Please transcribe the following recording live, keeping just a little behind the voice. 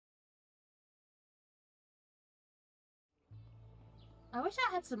I wish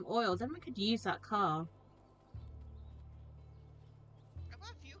I had some oil, then we could use that car. I've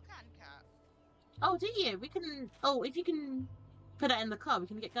got a fuel can, Cat. Oh, do you? We can... Oh, if you can put it in the car, we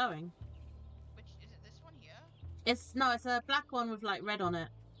can get going. Which, is it this one here? No, it's a black one with, like, red on it.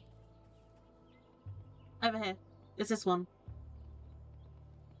 Over here. It's this one.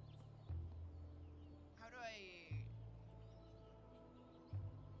 How do I...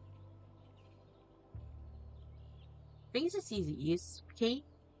 I think it's just easy use. Key.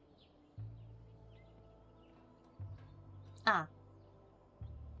 Ah,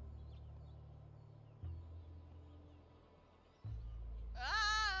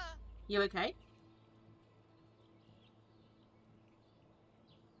 Ah! you okay?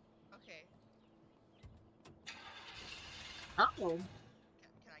 Okay. Oh. Can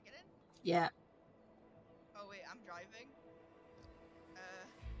I get in? Yeah. Oh wait, I'm driving.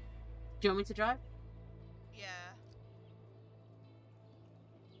 Do you want me to drive? Yeah.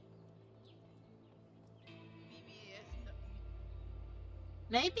 Mimi is...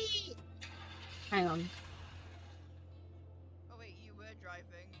 Maybe... Hang on. Oh wait, you were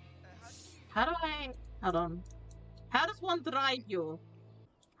driving. How do you... How do I... Hold on. How does one drive you?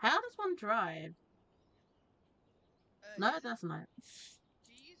 How does one drive? No, is it... that's not.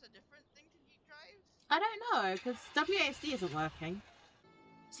 Do you use a different thing to drive? I don't know, because WASD isn't working.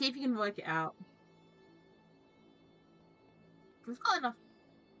 See if you can work it out. We've got enough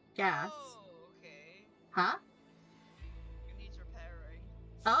gas. Oh, okay. Huh? It needs repairing.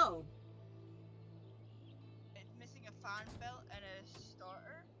 Oh. It's missing a fan belt and a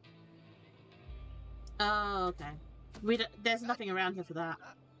starter. Oh, okay. There's nothing around here for that.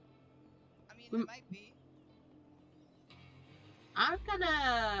 I mean, there might be. I'm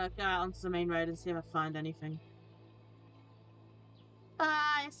gonna go out onto the main road and see if I find anything.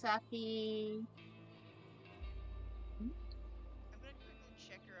 Bye, Sappy. I'm gonna quickly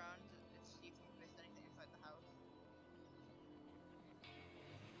check around and see if we missed anything inside the house.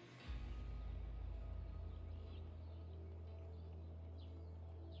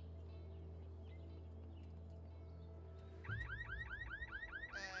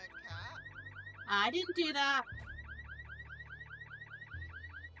 Cat? I didn't do that.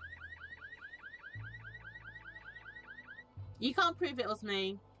 You can't prove it was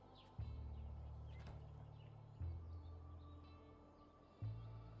me.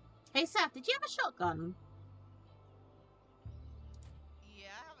 Hey, Seth, did you have a shotgun? Yeah,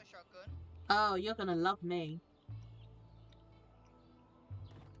 I have a shotgun. Oh, you're gonna love me.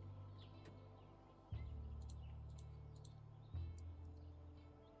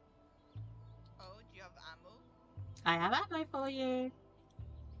 Oh, do you have ammo? I have ammo for you.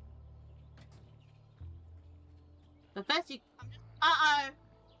 But first you... I'm just... Uh-oh.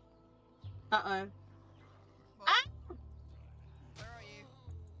 Uh-oh. What? Ah! Where are you?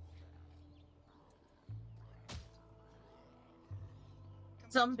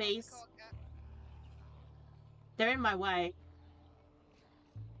 Come Zombies. back to the car, Cat. They're in my way.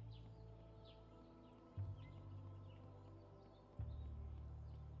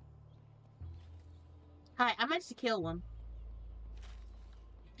 Hi, I managed to kill one.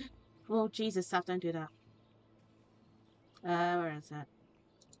 Oh, Jesus, Seth, don't do that. Where is it?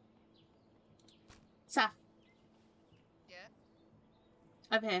 Seth. Yeah?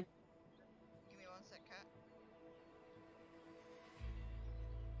 Over here. Give me one sec, Cat.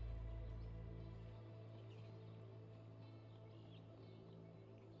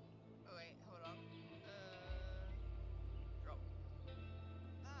 Oh wait, hold on. Drop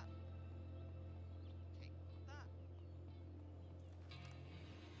that. Take that.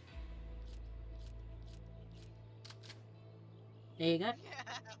 There you go. Yeah.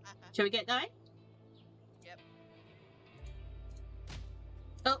 Shall we get going? Yep.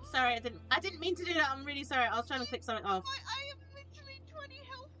 Oh, sorry, I didn't mean to do that. I'm really sorry. I was trying to click something off. I have literally 20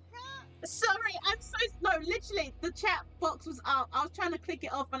 health, Cat. Sorry, I'm so... No, literally, the chat box was up. I was trying to click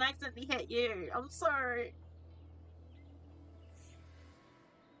it off and I accidentally hit you. I'm sorry.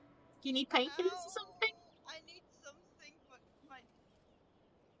 Do you need painkillers or something? I need something, but my...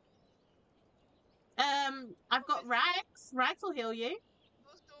 I've got rags. Rags will heal you.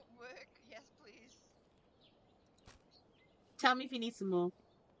 Those don't work. Yes, please. Tell me if you need some more.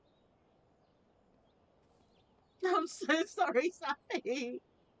 I'm so sorry, Sappy.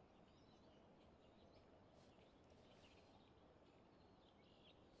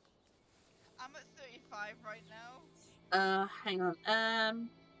 I'm at 35 right now. Hang on.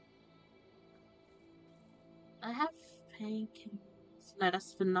 I have painkillers. No,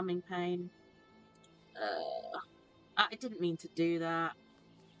 that's for numbing pain. I didn't mean to do that.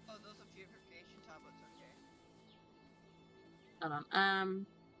 Oh, those are purification tablets, okay. Hold on.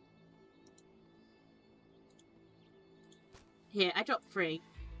 Here, I dropped 3.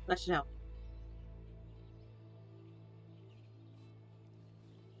 That should help.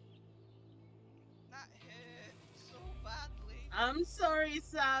 That hurt so badly. I'm sorry,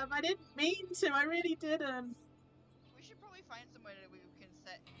 Sam. I didn't mean to. I really didn't. We should probably find somewhere that we can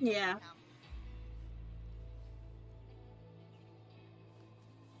set Yeah. camp.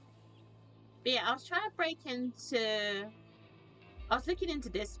 But yeah, I was trying to break into... I was looking into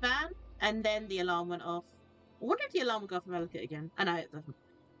this van, and then the alarm went off. I wonder if the alarm will go off if I look at it again. I know it doesn't.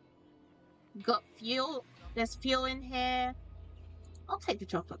 Got fuel. There's fuel in here. I'll take the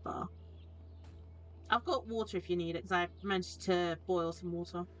chocolate bar. I've got water if you need it, because I managed to boil some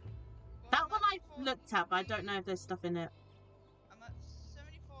water. Well, That I'm one at I looked at, but I don't know if there's stuff in it. I'm at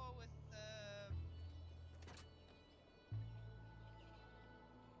 74 with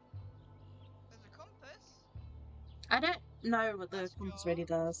there's a compass. I don't know what the That's compass your really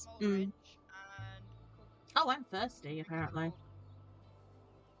does. small wrench and Coke. Oh, I'm thirsty, apparently. Coke.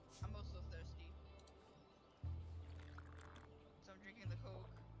 I'm also thirsty. So I'm drinking the Coke.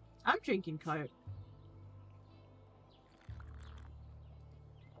 I'm drinking Coke.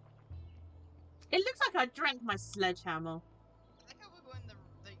 It looks like I drank my sledgehammer. I think I would go in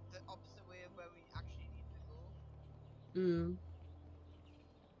the opposite way of where we actually need to go. Hmm.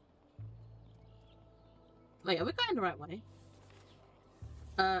 Wait, are we going the right way?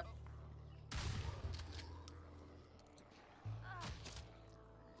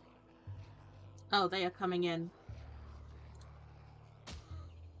 Oh, they are coming in.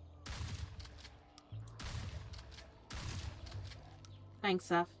 Thanks,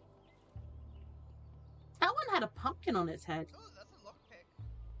 Seth. That one had a pumpkin on its head. Oh, that's a lockpick.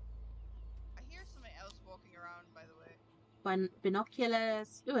 I hear something else walking around, by the way.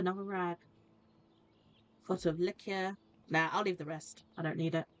 Binoculars. Ooh, another rag. Pot of liquor. Nah, I'll leave the rest. I don't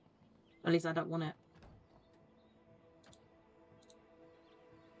need it. At least I don't want it.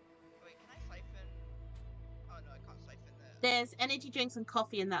 Wait, can I siphon? Oh no, I can't siphon there. There's energy drinks and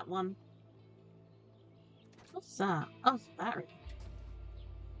coffee in that one. What's that? Oh, it's a battery.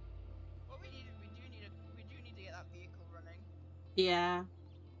 What we do need to get that vehicle running. Yeah.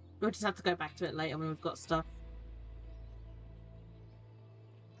 We'll just have to go back to it later when we've got stuff.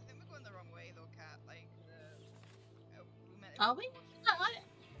 I think we're going the wrong way though, Kat. Like Are we?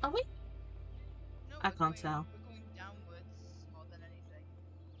 Are we? No, I can't tell. We're going downwards more than anything.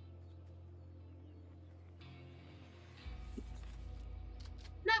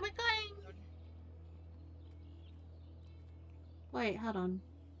 No, we're going. Wait, hold on.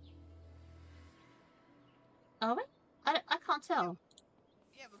 Are we? I can't tell.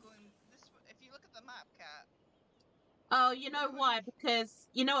 Yeah, we're going this way. If you look at the map, Kat. Oh, you know why? Because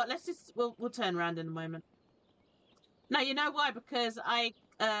you know what? We'll turn around in a moment. No, you know why? Because I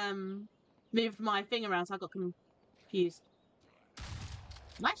moved my thing around, so I got confused.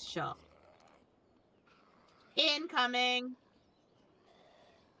 Nice shot. Incoming.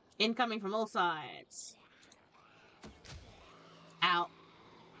 Incoming from all sides. Out.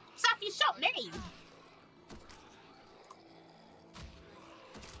 Stop! You shot me.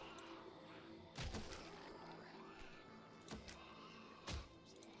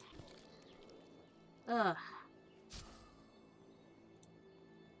 Ugh.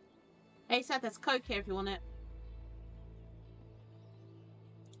 Hey, Seth, there's Coke here if you want it.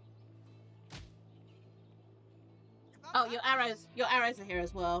 Oh, your arrows are here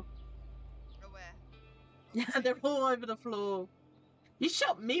as well. Oh, where? Yeah, they're all over the floor. You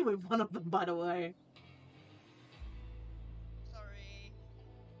shot me with one of them, by the way. Sorry.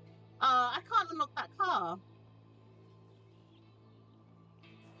 I can't unlock that car.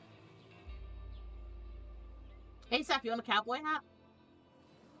 Hey, Seth, you want a cowboy hat?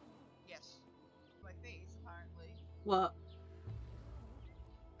 Yes. My face, apparently. What?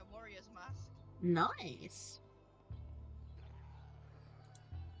 A warrior's mask. Nice.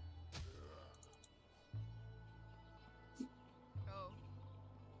 Oh.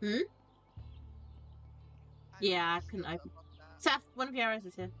 Hmm? Yeah, I couldn't open. Seth, one of your arrows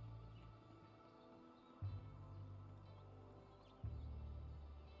is here.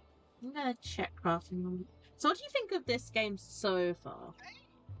 I'm gonna check crafting. So what do you think of this game so far?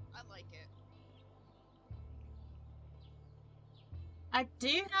 I like it. I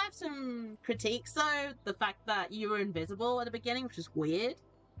do have some critiques though. The fact that you were invisible at the beginning, which is weird.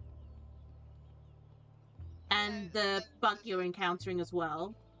 And the bug you're encountering as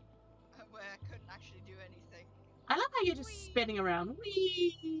well. Where I couldn't actually do anything. I love how you're just spinning around.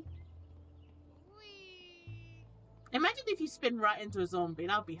 Whee! Whee! Imagine if you spin right into a zombie.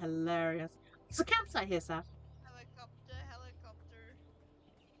 That would be hilarious. It's a campsite here, Seth. Helicopter, helicopter.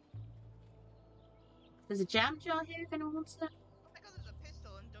 There's a jam jar here if anyone wants it. Oh my god, there's a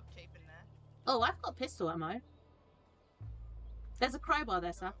pistol and duct tape in there. Oh, I've got pistol ammo. There's a crowbar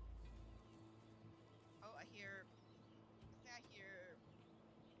there, sir. Oh, I think I hear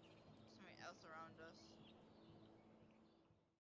something else around us.